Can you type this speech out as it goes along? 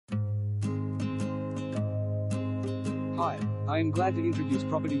Hi, I am glad to introduce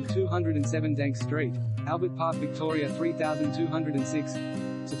property 207 Danks Street, Albert Park, Victoria 3206,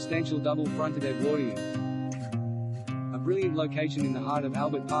 substantial double-fronted Edwardian. A brilliant location in the heart of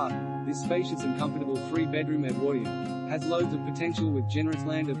Albert Park, this spacious and comfortable 3-bedroom Edwardian has loads of potential with generous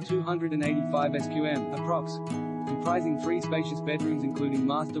land of 285 SQM, approx. Comprising 3 spacious bedrooms including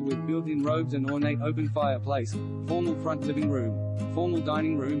master with built-in robes and ornate open fireplace, formal front living room, formal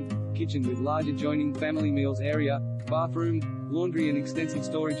dining room, kitchen with large adjoining family meals area, bathroom, laundry and extensive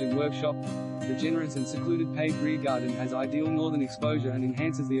storage and workshop. The generous and secluded paved rear garden has ideal northern exposure and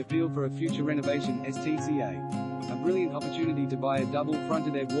enhances the appeal for a future renovation STCA. A brilliant opportunity to buy a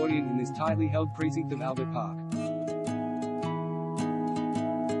double-fronted Edwardian in this tightly held precinct of Albert Park.